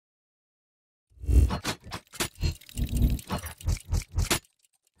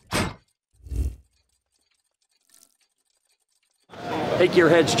Hey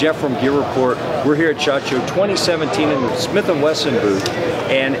Gearheads, Jeff from Gear Report. We're here at SHOT Show 2017 in the Smith Wesson booth,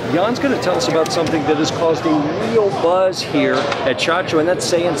 and Jan's going to tell us about something that has caused a real buzz here at SHOT Show, and that's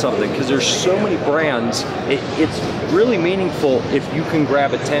saying something because there's so many brands. It's really meaningful if you can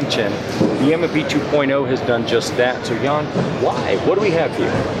grab attention. The M&P 2.0 has done just that. So Jan, why? What do we have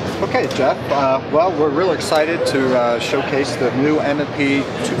here? Okay, Jeff. Well, we're really excited to showcase the new M&P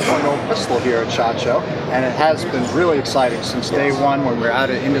 2.0 pistol here at SHOT Show, and it has been really exciting since day one when we were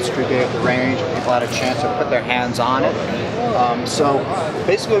out at Industry Day at the range. People had a chance to put their hands on it. So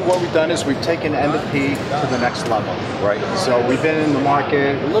basically what we've done is we've taken M&P to the next level. Right. So we've been in the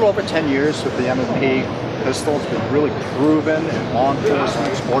market a little over 10 years with the M&P pistol. It's been really proven in law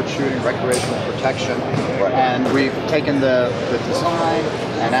enforcement, sports shooting, recreational protection. Right. And we've taken the design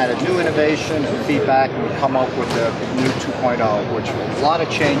and added new innovation and feedback, and we've come up with the new 2.0, which a lot of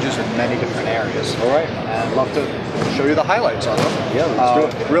changes in many different areas. All right. And I'd love to show you the highlights on them. Yeah,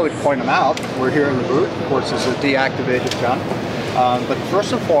 let's do it. Really point them out. We're here in the booth. Of course, it's a deactivated gun. But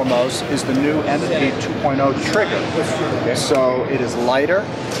first and foremost is the new M&P 2.0 trigger. Okay. So it is lighter,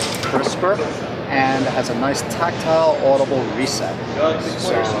 crisper, and has a nice tactile, audible reset.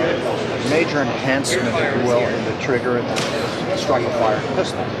 So a major enhancement, if you will, in the trigger and the strike-of-fire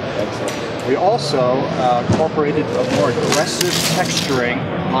pistol. We also incorporated a more aggressive texturing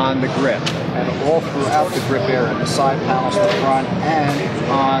on the grip, and all throughout the grip area, the side panels, the front,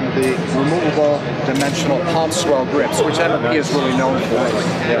 and on the removable dimensional palm swell grips, which M&P is really known for.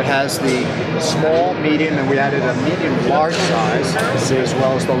 It has the small, medium, and we added a medium large size, as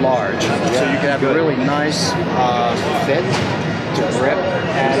well as the large. So you can have a really nice fit to grip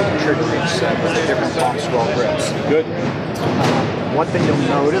and trigger reset with the different palm swell grips. Good. One thing you'll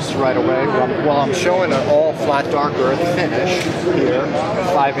notice right away, while I'm showing an all flat dark earth finish here,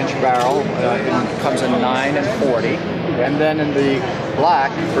 a 5-inch barrel, it comes in 9 and 40. And then in the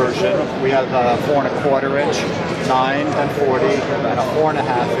black version, we have a 4 1/4 inch, 9 and 40, and a 4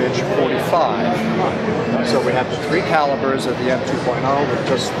 1/2 inch, 45. So we have the 3 calibers of the M2.0. We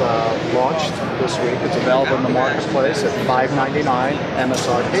just launched this week. It's available in the marketplace at $5.99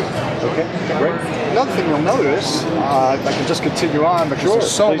 MSRP. Okay, great. Another thing you'll notice, if I can just continue on, because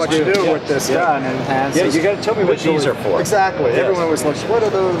there's so much new with this gun and enhance. Yeah, you got to tell me what these are for. Exactly. Yes. Everyone always looks, what are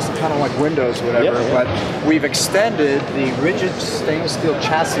those? Kind of like windows, whatever. Yep. But we've extended the rigid stainless steel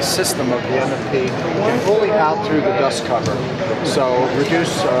chassis system of the M&P fully out through the dust cover. So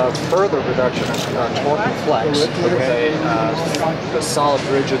reduce further reduction of torque and flex with a solid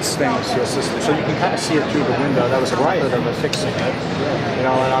rigid stainless steel system. So you can kind of see it through the window. That was a method of fixing it. You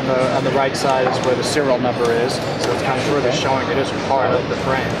know, and on the right side is where the serial number is. So it's kind of further showing it is part of the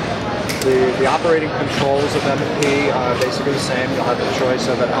frame. The operating controls of M&P are basically the same. You'll have the choice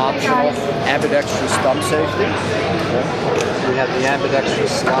of an optional ambidextrous thumb safety. We have the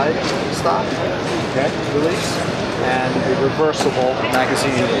ambidextrous slide stop, release, and the reversible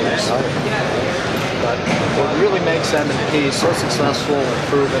magazine release. But what really makes M&P so successful and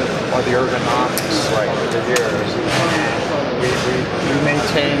proven are the ergonomics over the years. We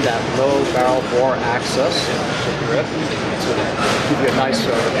maintain that low barrel bore access to grip to give you a nice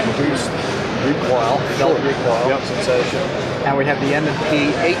reduced recoil, belt recoil sensation. And we have the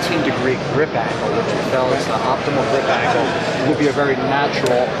M&P 18-degree grip angle, which we felt is the optimal grip angle. It will be a very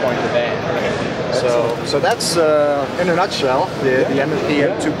natural point of aim. So that's, in a nutshell, the M&P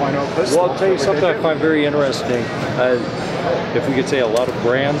 2.0 pistol. Well, I'll tell you something I find very interesting. If we could say a lot of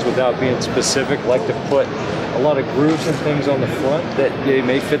brands, without being specific, like to put a lot of grooves and things on the front that they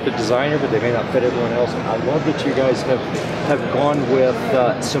may fit the designer, but they may not fit everyone else. And I love that you guys have gone with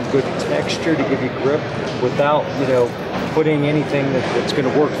some good texture to give you grip without, you know, putting anything that's going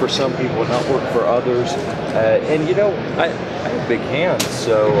to work for some people and not work for others. And you know, I have big hands,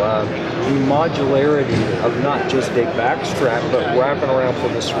 so the modularity of not just a back strap, but wrapping around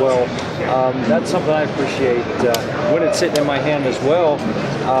from the swell, that's something I appreciate when it's sitting in my hand as well.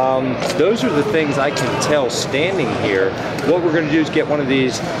 Those are the things I can tell standing here. What we're going to do is get one of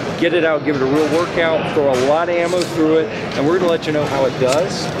these, get it out, give it a real workout, throw a lot of ammo through it, and we're going to let you know how it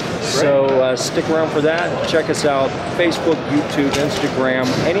does. So stick around for that. Check us out, Facebook, YouTube, Instagram,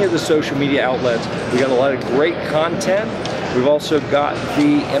 any of the social media outlets. We got a lot of great content. We've also got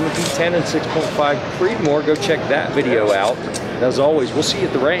the M&P 10 and 6.5 Creedmoor. Go check that video out. And as always, we'll see you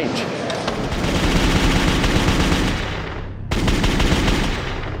at the range.